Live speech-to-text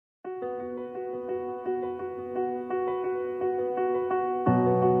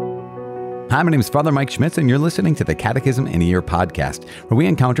Hi, my name is Father Mike Schmitz, and you're listening to the Catechism in a Year podcast, where we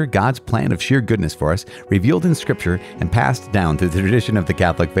encounter God's plan of sheer goodness for us, revealed in Scripture and passed down through the tradition of the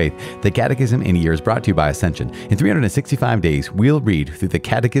Catholic faith. The Catechism in a Year is brought to you by Ascension. In 365 days, we'll read through the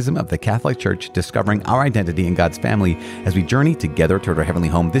Catechism of the Catholic Church, discovering our identity in God's family as we journey together toward our heavenly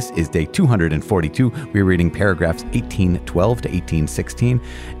home. This is day 242. We're reading paragraphs 1812 to 1816.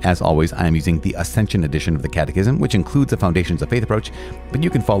 As always, I am using the Ascension edition of the Catechism, which includes the Foundations of Faith approach, but you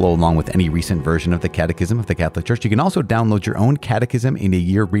can follow along with any recent version of the Catechism of the Catholic Church. You can also download your own Catechism in a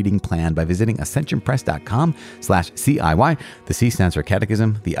Year reading plan by visiting ascensionpress.com/CIY. The C stands for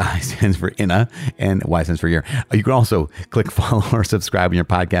Catechism, the I stands for Inna, and Y stands for Year. You can also click follow or subscribe in your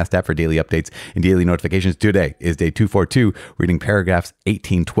podcast app for daily updates and daily notifications. Today is day 242, reading paragraphs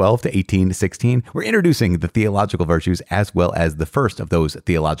 1812 to 1816. We're introducing the theological virtues as well as the first of those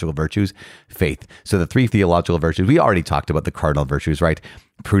theological virtues, faith. So the three theological virtues, we already talked about the cardinal virtues, right?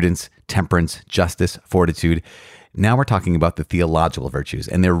 Prudence, temperance, justice, fortitude. Now we're talking about the theological virtues,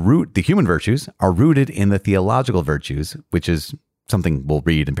 and the human virtues are rooted in the theological virtues, which is something we'll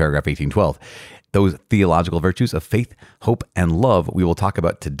read in paragraph 1812. Those theological virtues of faith, hope, and love we will talk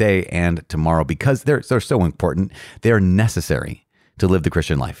about today and tomorrow because they're so important. They are necessary to live the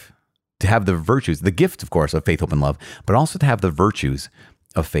Christian life, to have the virtues, the gift, of course, of faith, hope, and love, but also to have the virtues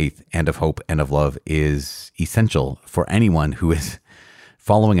of faith and of hope and of love is essential for anyone who is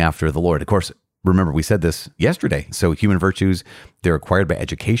following after the Lord. Of course, remember, we said this yesterday. So human virtues, they're acquired by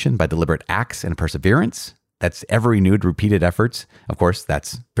education, by deliberate acts and perseverance. That's ever renewed, repeated efforts. Of course,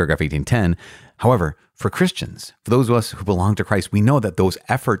 that's paragraph 1810. However, for Christians, for those of us who belong to Christ, we know that those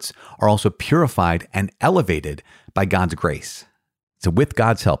efforts are also purified and elevated by God's grace. So with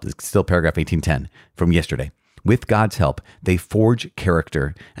God's help, it's still paragraph 1810 from yesterday. With God's help, they forge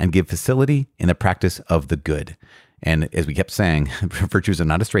character and give facility in the practice of the good. And as we kept saying, virtues are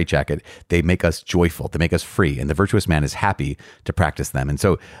not a straitjacket. They make us joyful. They make us free. And the virtuous man is happy to practice them. And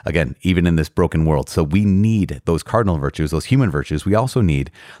so, again, even in this broken world, so we need those cardinal virtues, those human virtues. We also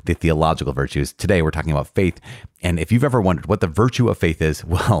need the theological virtues. Today, we're talking about faith. And if you've ever wondered what the virtue of faith is,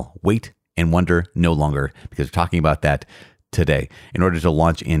 well, wait and wonder no longer, because we're talking about that today. In order to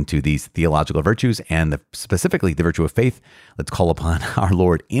launch into these theological virtues and specifically the virtue of faith, let's call upon our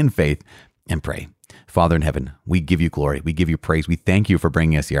Lord in faith and pray. Father in heaven, we give you glory. We give you praise. We thank you for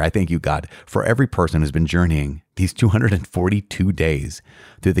bringing us here. I thank you, God, for every person who's been journeying these 242 days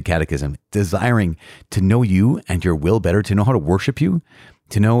through the Catechism, desiring to know you and your will better, to know how to worship you,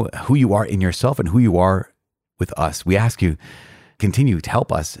 to know who you are in yourself and who you are with us. We ask you, continue to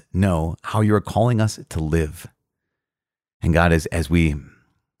help us know how you are calling us to live. And God, as we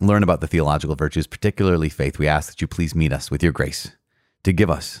learn about the theological virtues, particularly faith, we ask that you please meet us with your grace, to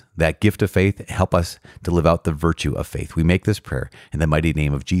give us that gift of faith, help us to live out the virtue of faith. We make this prayer in the mighty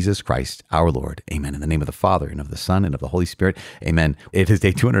name of Jesus Christ, our Lord. Amen. In the name of the Father, and of the Son, and of the Holy Spirit. Amen. It is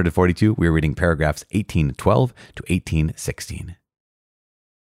day 242. We're reading paragraphs 1812 to 1816.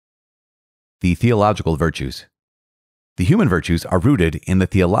 The theological virtues. The human virtues are rooted in the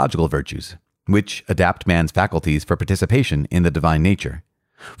theological virtues, which adapt man's faculties for participation in the divine nature.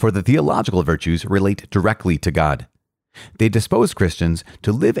 For the theological virtues relate directly to God. They dispose Christians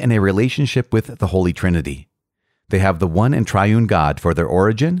to live in a relationship with the Holy Trinity. They have the one and triune God for their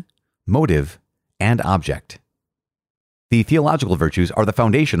origin, motive, and object. The theological virtues are the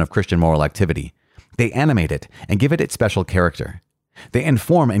foundation of Christian moral activity. They animate it and give it its special character. They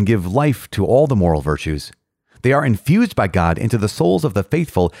inform and give life to all the moral virtues. They are infused by God into the souls of the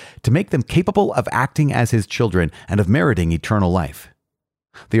faithful to make them capable of acting as His children and of meriting eternal life.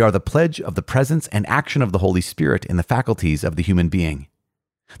 They are the pledge of the presence and action of the Holy Spirit in the faculties of the human being.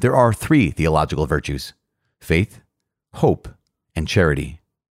 There are three theological virtues: faith, hope, and charity.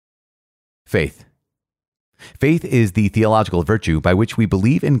 Faith. Faith is the theological virtue by which we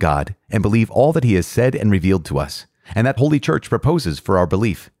believe in God and believe all that He has said and revealed to us, and that Holy Church proposes for our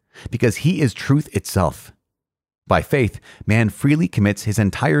belief, because He is truth itself. By faith, man freely commits his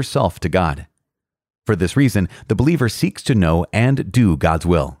entire self to God. For this reason, the believer seeks to know and do God's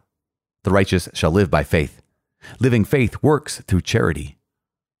will. The righteous shall live by faith. Living faith works through charity.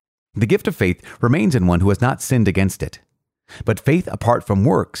 The gift of faith remains in one who has not sinned against it. But faith apart from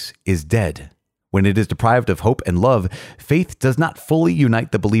works is dead. When it is deprived of hope and love, faith does not fully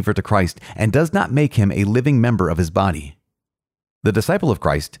unite the believer to Christ and does not make him a living member of His body. The disciple of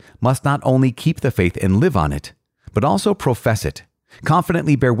Christ must not only keep the faith and live on it, but also profess it,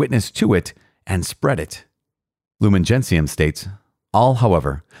 confidently bear witness to it, and spread it. Lumen Gentium states, All,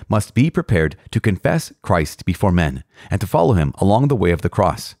 however, must be prepared to confess Christ before men and to follow him along the way of the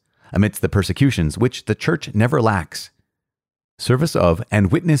cross, amidst the persecutions which the Church never lacks. service of,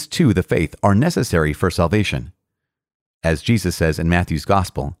 and witness to the faith are necessary for salvation. As Jesus says in Matthew's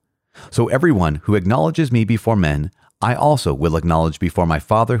Gospel, so everyone who acknowledges me before men, I also will acknowledge before my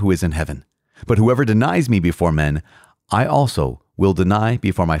Father who is in heaven. But whoever denies me before men, I also will deny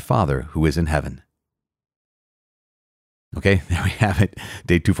before my Father who is in heaven. Okay, there we have it.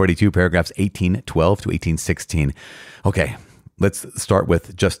 Day 242, paragraphs 1812 to 1816. Okay, let's start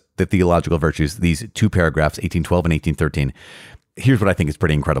with just the theological virtues, these two paragraphs, 1812 and 1813. Here's what I think is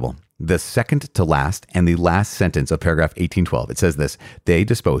pretty incredible. The second to last and the last sentence of paragraph 1812, it says this: they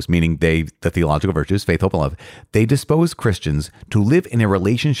dispose, meaning they, the theological virtues, faith, hope, and love, they dispose Christians to live in a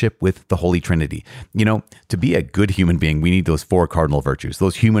relationship with the Holy Trinity. You know, to be a good human being, we need those four cardinal virtues,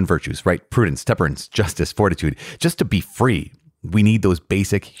 those human virtues, right? Prudence, temperance, justice, fortitude. Just to be free, we need those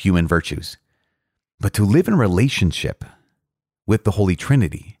basic human virtues. But to live in relationship with the Holy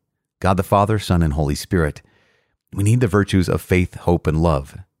Trinity, God the Father, Son, and Holy Spirit, we need the virtues of faith, hope, and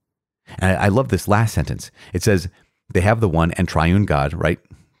love. And I love this last sentence. It says they have the one and triune God, right?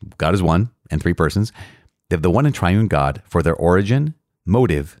 God is one and three persons. They have the one and triune God for their origin,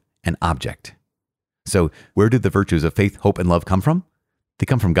 motive, and object. So where do the virtues of faith, hope, and love come from? They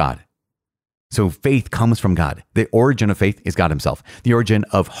come from God. So faith comes from God. The origin of faith is God himself. The origin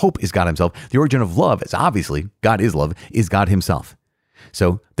of hope is God himself. The origin of love is obviously, God is love, is God himself.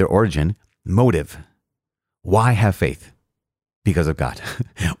 So their origin, motive. Why have faith? Because of God.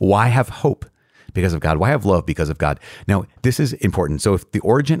 Why have hope? Because of God. Why have love? Because of God. Now, this is important. So if the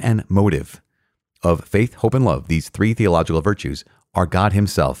origin and motive of faith, hope, and love, these three theological virtues, are God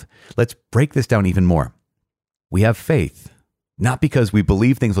himself, let's break this down even more. We have faith, not because we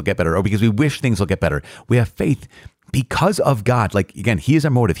believe things will get better or because we wish things will get better. We have faith because of God. Like, again, he is our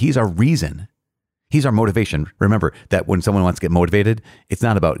motive. He's our reason. He's our motivation. Remember that when someone wants to get motivated, it's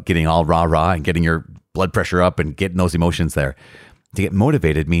not about getting all rah-rah and getting your blood pressure up and getting those emotions there. To get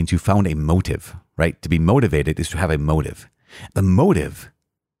motivated means you found a motive, right? To be motivated is to have a motive. The motive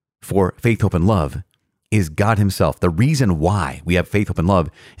for faith, hope, and love is God himself. The reason why we have faith, hope, and love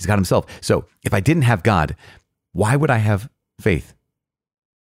is God himself. So if I didn't have God, why would I have faith?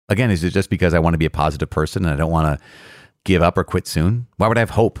 Again, is it just because I want to be a positive person and I don't want to give up or quit soon? Why would I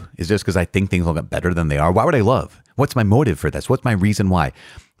have hope? Is it just because I think things will get better than they are? Why would I love? What's my motive for this? What's my reason why?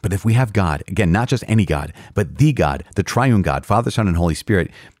 But if we have God, again, not just any God, but the God, the triune God, Father, Son, and Holy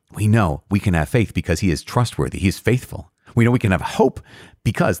Spirit, we know we can have faith because he is trustworthy. He is faithful. We know we can have hope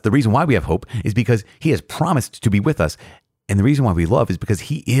because the reason why we have hope is because he has promised to be with us. And the reason why we love is because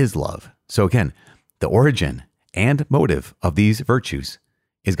he is love. So again, the origin and motive of these virtues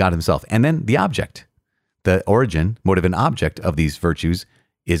is God himself. And then the object, the origin, motive, and object of these virtues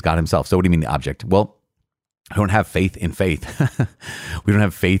is God himself. So what do you mean the object? Well, I don't have faith in faith. We don't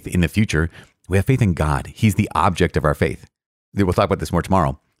have faith in the future. We have faith in God. He's the object of our faith. We'll talk about this more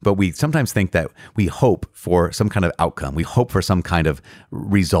tomorrow. But we sometimes think that we hope for some kind of outcome. We hope for some kind of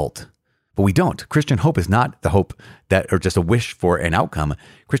result. But we don't. Christian hope is not the hope that, or just a wish for an outcome.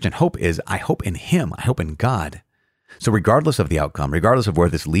 Christian hope is, I hope in him. I hope in God. So regardless of the outcome, regardless of where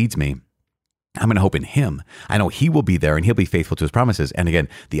this leads me, I'm going to hope in him. I know he will be there and he'll be faithful to his promises. And again,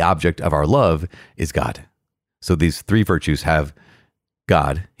 the object of our love is God. So these three virtues have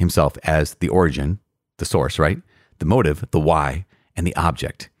God himself as the origin, the source, right? The motive, the why, and the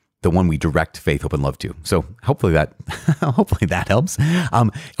object, the one we direct faith, hope, and love to. So hopefully that helps.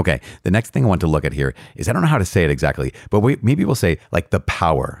 Okay, the next thing I want to look at here is, I don't know how to say it exactly, but maybe we'll say like the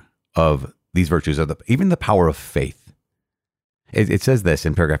power of these virtues, or even the power of faith. It says this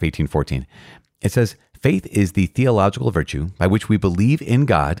in paragraph 1814. It says, faith is the theological virtue by which we believe in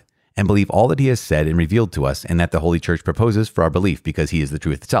God and believe all that he has said and revealed to us, and that the Holy Church proposes for our belief because he is the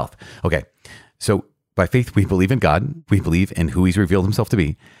truth itself. Okay, so by faith, we believe in God, we believe in who he's revealed himself to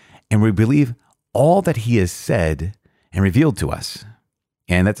be, and we believe all that he has said and revealed to us.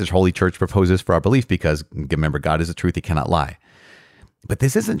 And that this Holy Church proposes for our belief because, remember, God is the truth, he cannot lie. But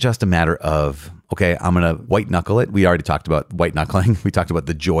this isn't just a matter of, okay, I'm going to white knuckle it. We already talked about white knuckling. We talked about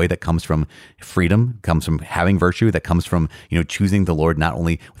the joy that comes from freedom, comes from having virtue, that comes from, choosing the Lord, not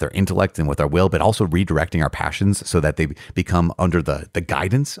only with our intellect and with our will, but also redirecting our passions so that they become under the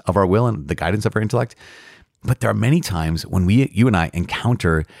guidance of our will and the guidance of our intellect. But there are many times when you and I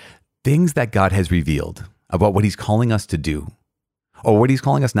encounter things that God has revealed about what he's calling us to do or what he's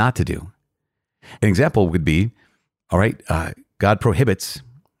calling us not to do. An example would be, all right, God prohibits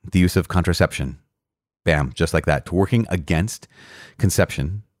the use of contraception. Bam, just like that. Working against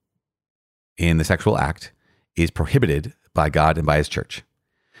conception in the sexual act is prohibited by God and by his church.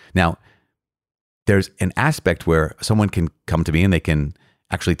 Now, there's an aspect where someone can come to me and they can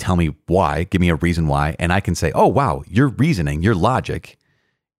actually tell me why, give me a reason why, and I can say, oh, wow, your reasoning, your logic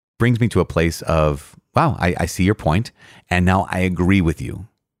brings me to a place of, wow, I see your point, and now I agree with you.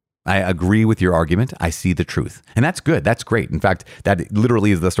 I agree with your argument. I see the truth. And that's good. That's great. In fact, that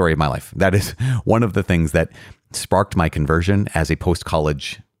literally is the story of my life. That is one of the things that sparked my conversion as a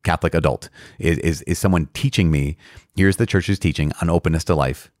post-college Catholic adult, is someone teaching me, here's the church's teaching on openness to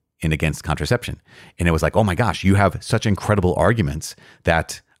life and against contraception. And it was like, oh my gosh, you have such incredible arguments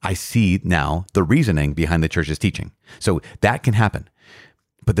that I see now the reasoning behind the church's teaching. So that can happen.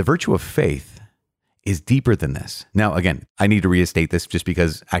 But the virtue of faith is deeper than this. Now, again, I need to restate this just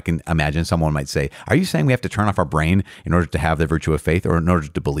because I can imagine someone might say, are you saying we have to turn off our brain in order to have the virtue of faith or in order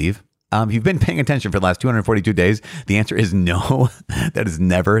to believe? If you've been paying attention for the last 242 days, the answer is no. That is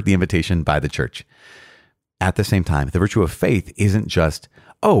never the invitation by the church. At the same time, the virtue of faith isn't just,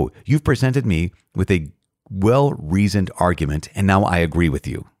 oh, you've presented me with a well-reasoned argument and now I agree with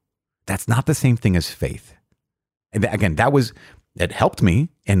you. That's not the same thing as faith. And again, it helped me,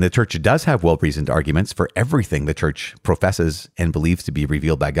 and the church does have well-reasoned arguments for everything the church professes and believes to be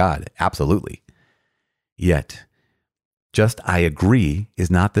revealed by God. Absolutely. Yet, just I agree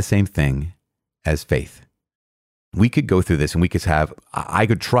is not the same thing as faith. We could go through this and I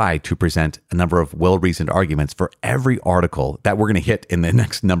could try to present a number of well-reasoned arguments for every article that we're going to hit in the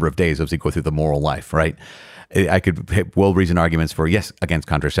next number of days as we go through the moral life, right? I could hit well-reasoned arguments for, yes, against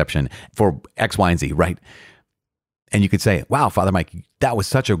contraception, for X, Y, and Z, right? And you could say, wow, Father Mike, that was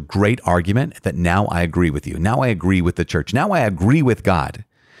such a great argument that now I agree with you. Now I agree with the church. Now I agree with God.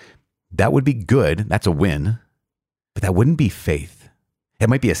 That would be good. That's a win. But that wouldn't be faith. It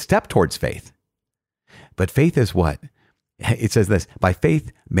might be a step towards faith. But faith is what? It says this, by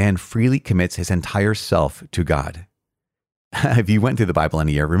faith, man freely commits his entire self to God. If you went through the Bible in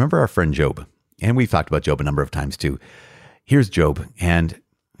a year, remember our friend Job. And we've talked about Job a number of times too. Here's Job, and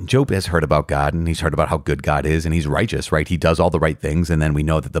Job has heard about God, and he's heard about how good God is, and he's righteous, right? He does all the right things, and then we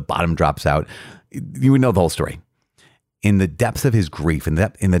know that the bottom drops out. You know the whole story. In the depths of his grief, in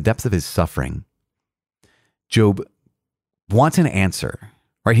the depths of his suffering, Job wants an answer,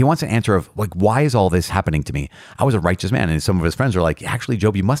 right? He wants an answer of, like, why is all this happening to me? I was a righteous man, and some of his friends are like, actually,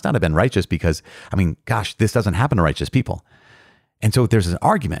 Job, you must not have been righteous because, gosh, this doesn't happen to righteous people. And so there's an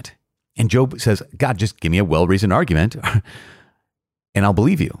argument, and Job says, God, just give me a well-reasoned argument, and I'll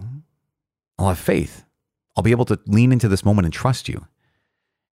believe you. I'll have faith. I'll be able to lean into this moment and trust you.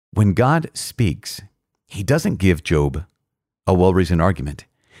 When God speaks, he doesn't give Job a well-reasoned argument.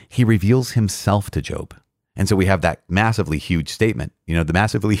 He reveals himself to Job. And so we have that massively huge statement, the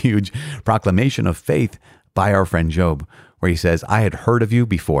massively huge proclamation of faith by our friend Job, where he says, I had heard of you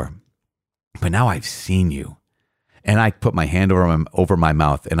before, but now I've seen you. And I put my hand over my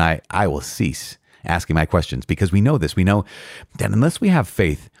mouth, and I will cease asking my questions, because we know this. We know that unless we have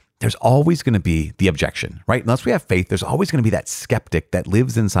faith, there's always going to be the objection, right? Unless we have faith, there's always going to be that skeptic that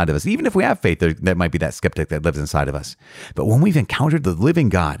lives inside of us. Even if we have faith, there might be that skeptic that lives inside of us. But when we've encountered the living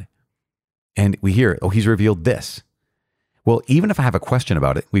God and we hear, oh, he's revealed this. Well, even if I have a question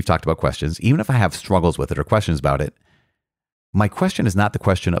about it, we've talked about questions, even if I have struggles with it or questions about it, my question is not the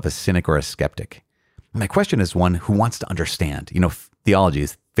question of a cynic or a skeptic. My question is one who wants to understand. Theology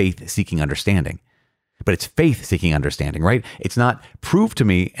is faith-seeking understanding. But it's faith-seeking understanding, right? It's not prove to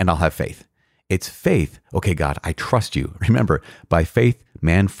me and I'll have faith. It's faith. Okay, God, I trust you. Remember, by faith,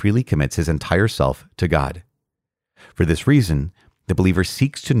 man freely commits his entire self to God. For this reason, the believer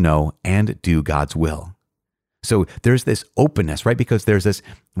seeks to know and do God's will. So there's this openness, right? Because there's this,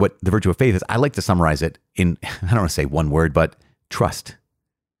 what the virtue of faith is, I like to summarize it in, I don't want to say one word, but trust.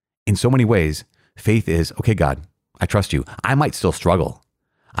 In so many ways, faith is, okay, God, I trust you. I might still struggle.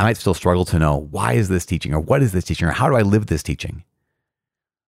 I might still struggle to know, why is this teaching, or what is this teaching, or how do I live this teaching?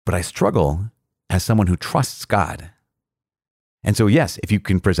 But I struggle as someone who trusts God. And so, yes, if you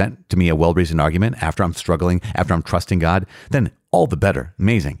can present to me a well-reasoned argument after I'm struggling, after I'm trusting God, then all the better.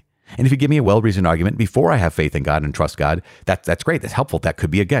 Amazing. And if you give me a well-reasoned argument before I have faith in God and trust God, that's great. That's helpful. That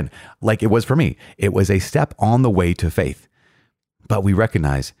could be, again, like it was for me. It was a step on the way to faith. But we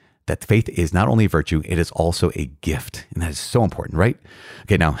recognize that faith is not only a virtue, it is also a gift. And that is so important, right?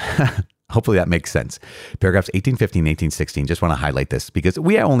 Okay, now, hopefully that makes sense. Paragraphs 1815 and 1816, just want to highlight this because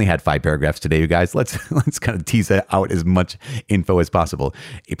we only had 5 paragraphs today, you guys. Let's kind of tease out as much info as possible.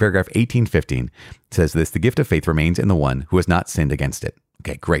 Paragraph 1815 says this, the gift of faith remains in the one who has not sinned against it.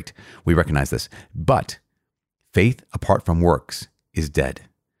 Okay, great. We recognize this. But faith apart from works is dead.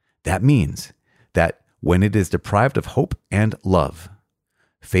 That means that when it is deprived of hope and love,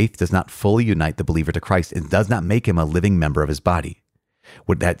 faith does not fully unite the believer to Christ and does not make him a living member of his body.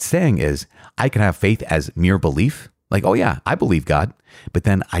 What that's saying is, I can have faith as mere belief, Like, oh yeah, I believe God, but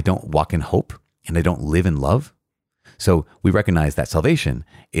then I don't walk in hope and I don't live in love. So we recognize that salvation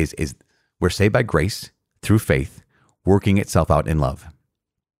is we're saved by grace through faith, working itself out in love,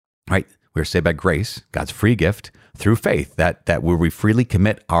 right? We're saved by grace, God's free gift, through faith, that where we freely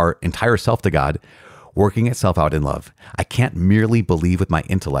commit our entire self to God, working itself out in love. I can't merely believe with my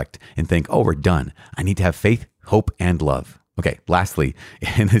intellect and think, oh, we're done. I need to have faith, hope, and love. Okay, lastly,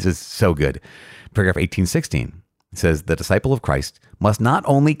 and this is so good, paragraph 1816 says, the disciple of Christ must not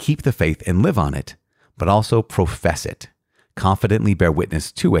only keep the faith and live on it, but also profess it, confidently bear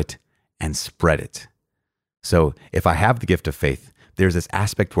witness to it, and spread it. So if I have the gift of faith, there's this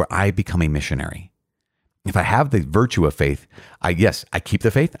aspect where I become a missionary. If I have the virtue of faith, I keep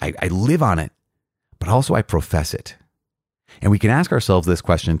the faith, I live on it, but also I profess it. And we can ask ourselves this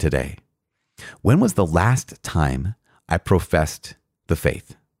question today. When was the last time I professed the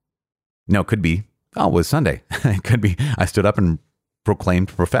faith? No, it could be, it was Sunday. It could be, I stood up and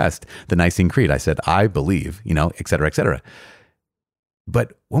professed the Nicene Creed. I said, I believe, et cetera, et cetera.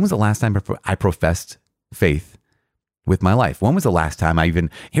 But when was the last time I professed faith with my life? When was the last time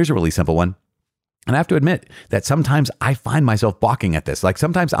here's a really simple one. And I have to admit that sometimes I find myself balking at this. Like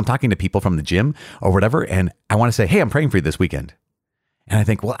sometimes I'm talking to people from the gym or whatever, and I want to say, hey, I'm praying for you this weekend. And I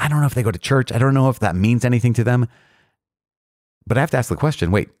think, well, I don't know if they go to church. I don't know if that means anything to them. But I have to ask the question,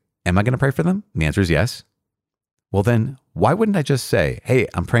 wait, am I going to pray for them? And the answer is yes. Well, then why wouldn't I just say, hey,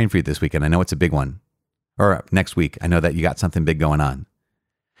 I'm praying for you this weekend. I know it's a big one. Or next week, I know that you got something big going on.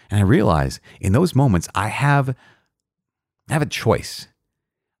 And I realize in those moments, I have a choice.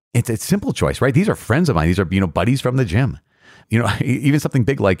 It's a simple choice, right? These are friends of mine. These are, buddies from the gym. Even something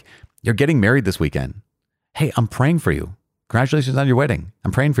big like you're getting married this weekend. Hey, I'm praying for you. Congratulations on your wedding.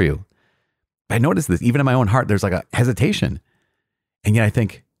 I'm praying for you. But I notice this, even in my own heart, there's like a hesitation. And yet I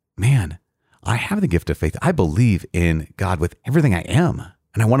think, man, I have the gift of faith. I believe in God with everything I am.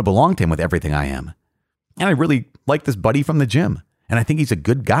 And I want to belong to him with everything I am. And I really like this buddy from the gym. And I think he's a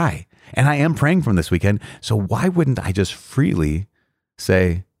good guy. And I am praying for him this weekend. So why wouldn't I just freely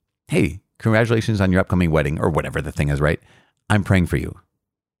say, hey, congratulations on your upcoming wedding or whatever the thing is, right? I'm praying for you.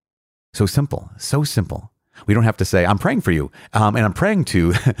 So simple, so simple. We don't have to say, I'm praying for you. And I'm praying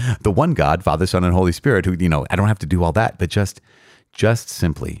to the one God, Father, Son, and Holy Spirit, who, I don't have to do all that, but just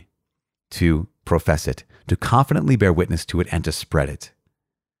simply to profess it, to confidently bear witness to it, and to spread it.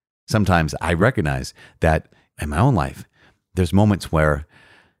 Sometimes I recognize that in my own life, there's moments where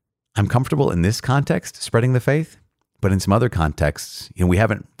I'm comfortable in this context, spreading the faith, but in some other contexts, we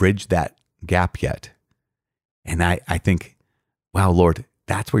haven't bridged that gap yet. And I think, wow, Lord,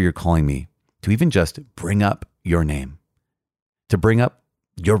 that's where you're calling me to even just bring up your name, to bring up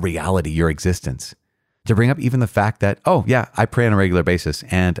your reality, your existence, to bring up even the fact that, oh yeah, I pray on a regular basis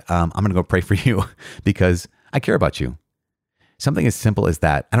and I'm going to go pray for you because I care about you. Something as simple as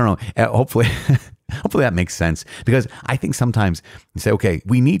that. I don't know. Hopefully that makes sense, because I think sometimes you say, okay,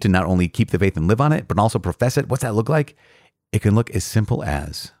 we need to not only keep the faith and live on it, but also profess it. What's that look like? It can look as simple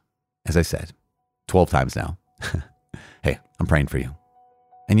as I said, 12 times now. Hey, I'm praying for you.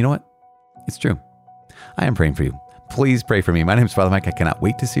 And you know what? It's true. I am praying for you. Please pray for me. My name is Father Mike. I cannot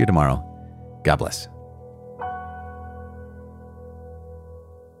wait to see you tomorrow. God bless.